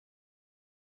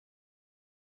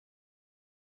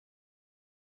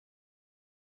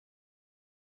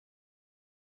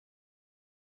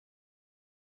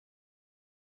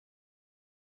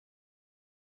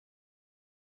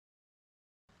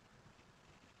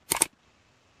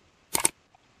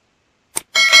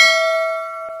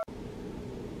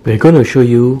We're going to show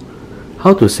you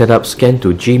how to set up scan to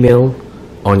Gmail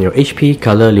on your HP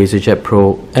Color LaserJet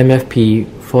Pro MFP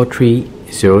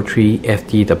 4303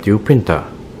 FTW printer.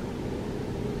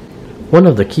 One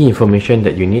of the key information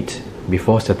that you need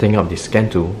before setting up the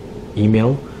scan to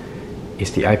email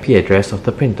is the IP address of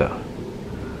the printer.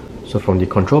 So from the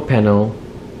control panel,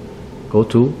 go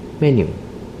to Menu.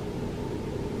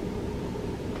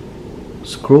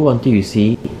 Scroll until you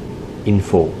see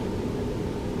Info.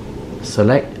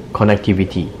 Select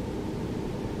Connectivity.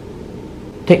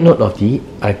 Take note of the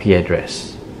IP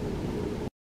address.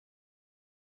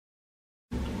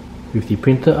 With the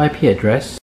printer IP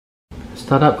address,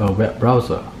 start up a web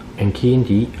browser and key in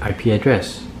the IP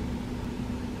address.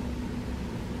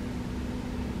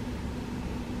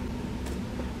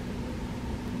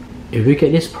 If you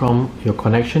get this prompt, your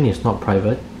connection is not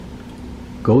private,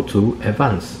 go to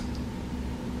Advanced.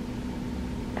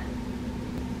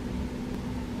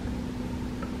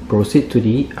 Proceed to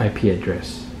the IP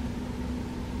address.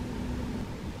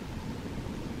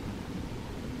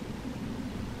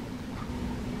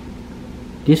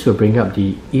 This will bring up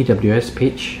the EWS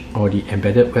page or the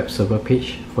embedded web server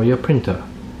page for your printer.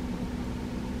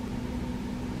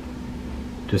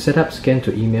 To set up scan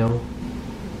to email,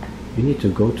 you need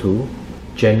to go to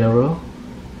General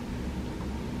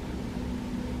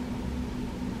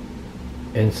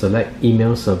and select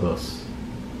Email Servers.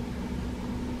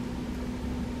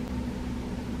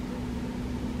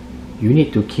 You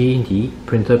need to key in the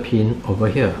printer pin over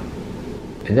here,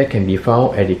 and that can be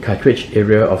found at the cartridge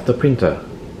area of the printer.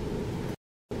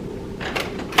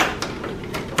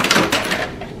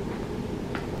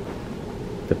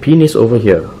 The pin is over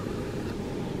here.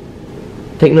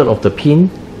 Take note of the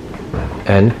pin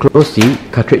and close the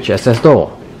cartridge access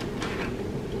door.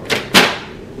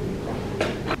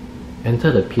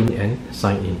 Enter the pin and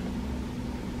sign in.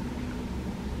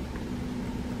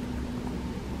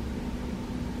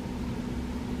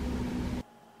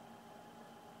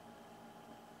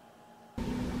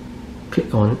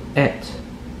 Click on Add.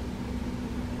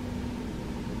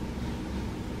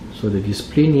 So the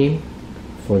display name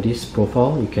for this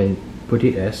profile, you can put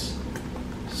it as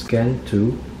Scan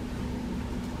to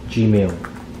Gmail.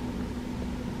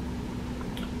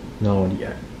 Now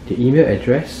the email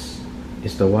address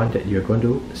is the one that you're going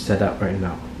to set up right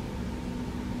now.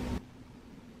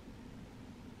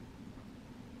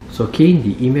 So key in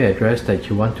the email address that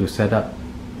you want to set up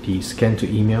the scan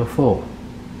to email for.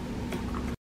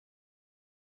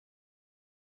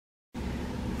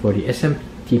 For the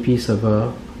SMTP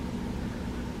server,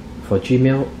 for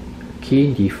Gmail, key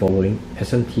in the following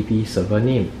SMTP server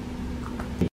name.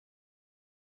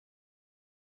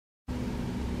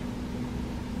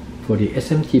 For the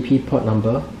SMTP port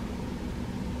number,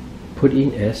 put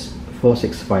in as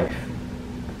 465.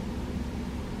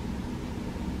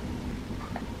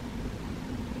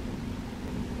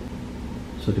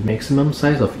 So the maximum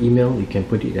size of email, you can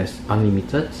put it as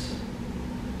unlimited,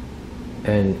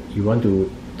 and you want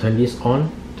to turn this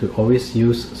on to always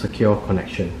use secure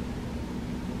connection.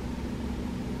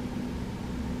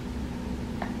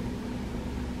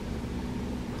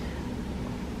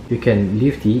 You can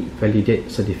leave the validate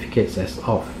certificates as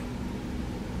off.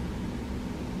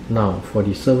 Now for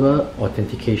the server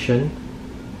authentication,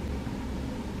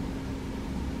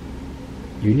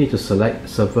 you need to select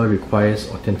server requires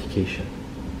authentication.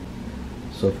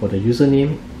 So for the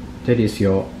username, that is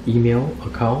your email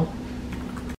account.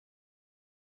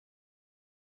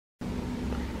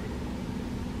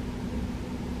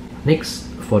 Next,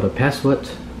 for the password,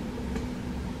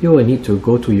 you will need to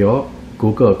go to your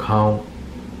Google account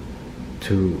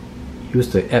to use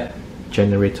the app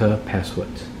generator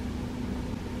password.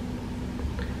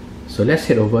 So let's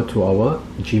head over to our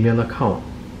Gmail account.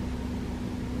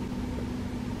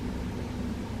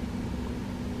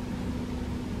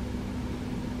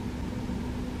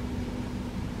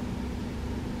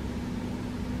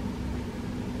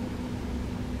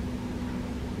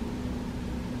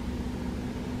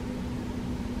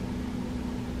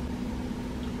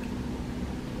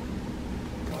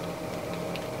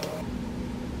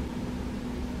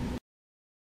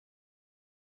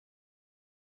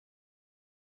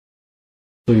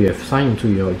 So you have signed into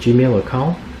your Gmail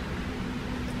account.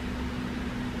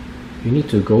 You need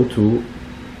to go to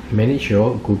manage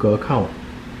your Google account.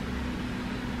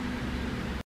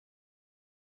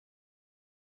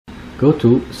 Go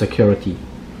to security.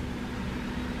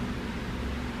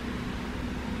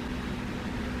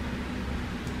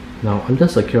 Now under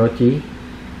security,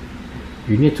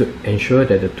 you need to ensure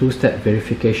that the two-step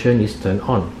verification is turned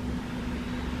on.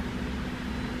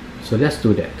 So let's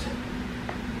do that.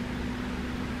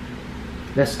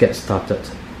 Let's get started.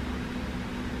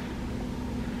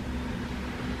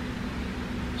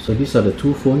 So these are the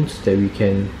two phones that we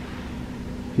can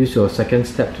use your second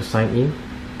step to sign in.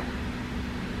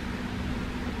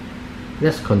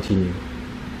 Let's continue.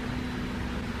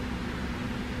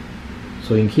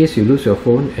 So in case you lose your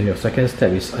phone and your second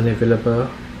step is unavailable,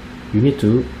 you need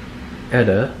to add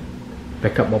a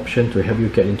backup option to help you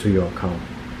get into your account.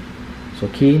 So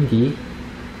key in the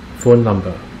phone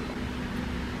number,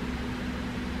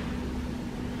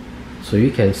 so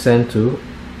you can send to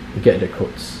get the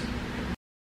codes.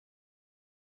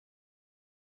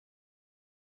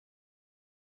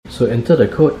 So enter the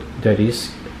code that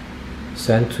is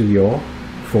sent to your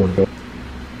phone.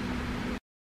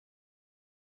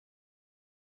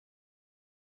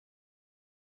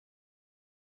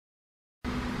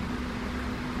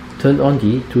 Turn on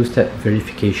the two-step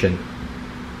verification.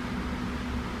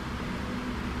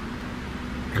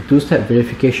 The two-step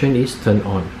verification is turned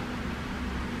on.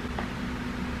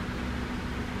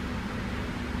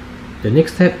 The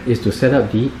next step is to set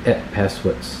up the app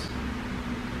passwords.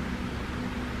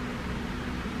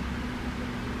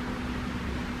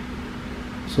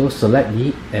 So select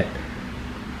the app.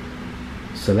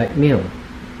 Select mail.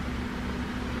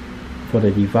 For the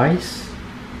device,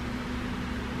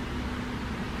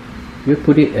 we'll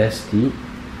put it as the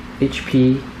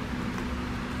HP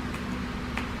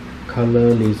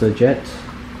Color LaserJet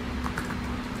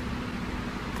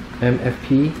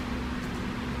MFP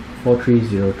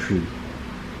 4303.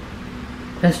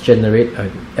 Let's generate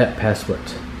an app password.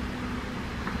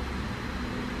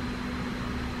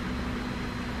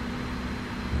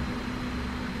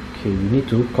 Okay, we need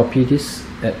to copy this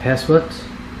app password.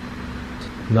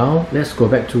 Now let's go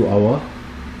back to our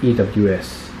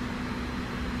AWS.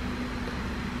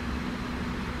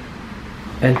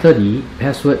 Enter the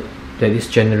password that is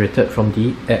generated from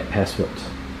the app password.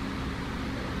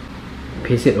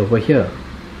 Paste it over here.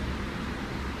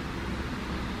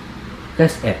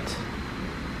 Let's add.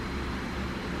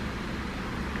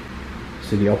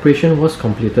 So the operation was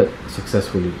completed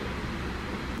successfully.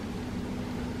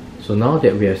 So now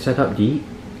that we have set up the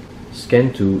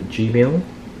scan to Gmail,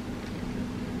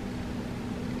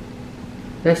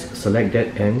 let's select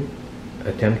that and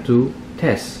attempt to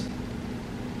test.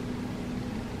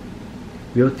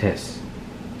 We'll test.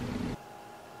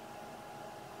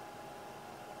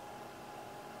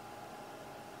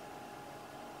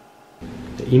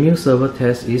 The email server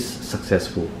test is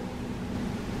successful.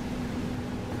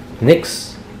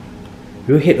 Next,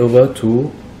 we'll head over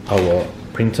to our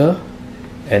printer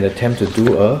and attempt to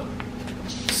do a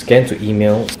scan to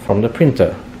email from the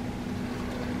printer.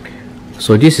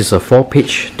 So this is a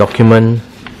 4-page document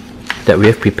that we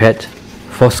have prepared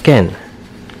for scan,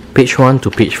 page 1 to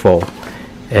page 4.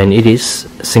 And it is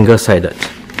single-sided.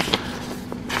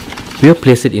 We'll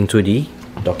place it into the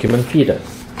document feeder.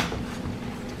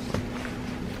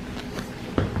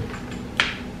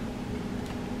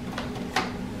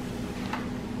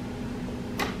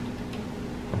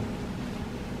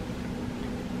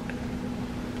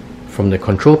 From the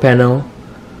control panel,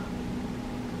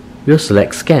 we'll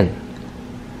select scan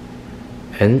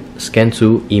and scan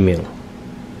to email.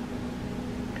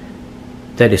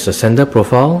 That is the sender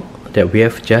profile that we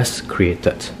have just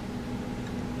created.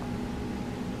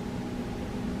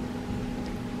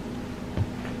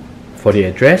 For the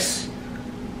address,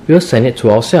 we'll send it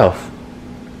to ourselves.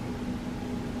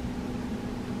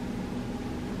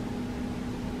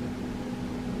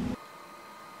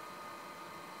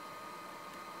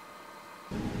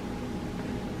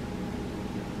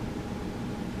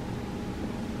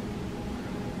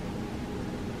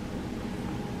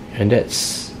 And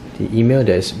that's the email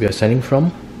that we are sending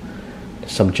from.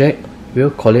 Subject, we'll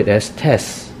call it as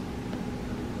test.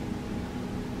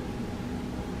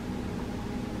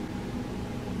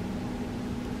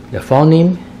 The file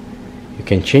name, you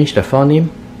can change the file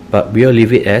name, but we'll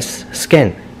leave it as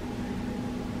scan.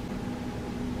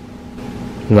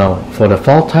 Now for the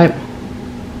file type,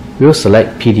 we'll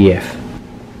select PDF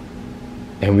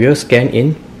and we'll scan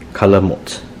in color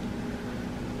mode.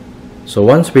 So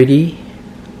once ready,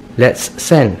 let's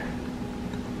send.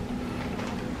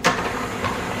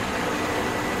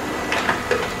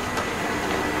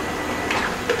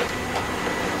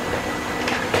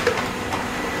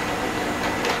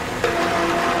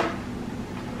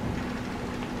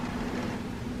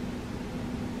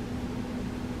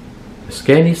 The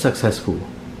scan is successful.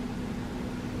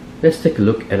 Let's take a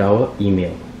look at our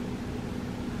email.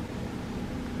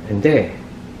 And there,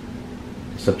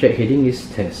 the subject heading is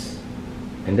test.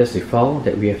 And that's the file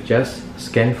that we have just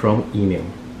scanned from email.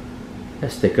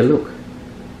 Let's take a look.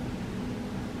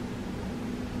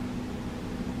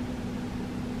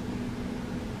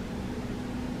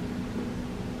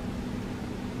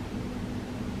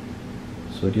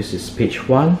 So this is page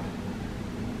 1,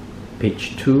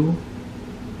 page 2,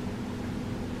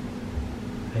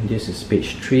 and this is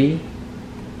page 3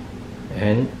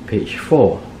 and page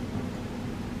 4.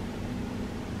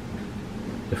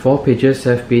 The 4 pages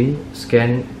have been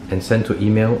scanned and sent to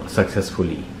email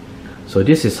successfully. So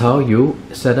this is how you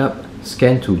set up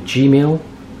Scan to Gmail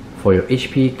for your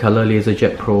HP Color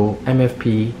LaserJet Pro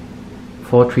MFP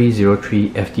 4303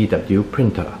 FTW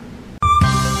printer.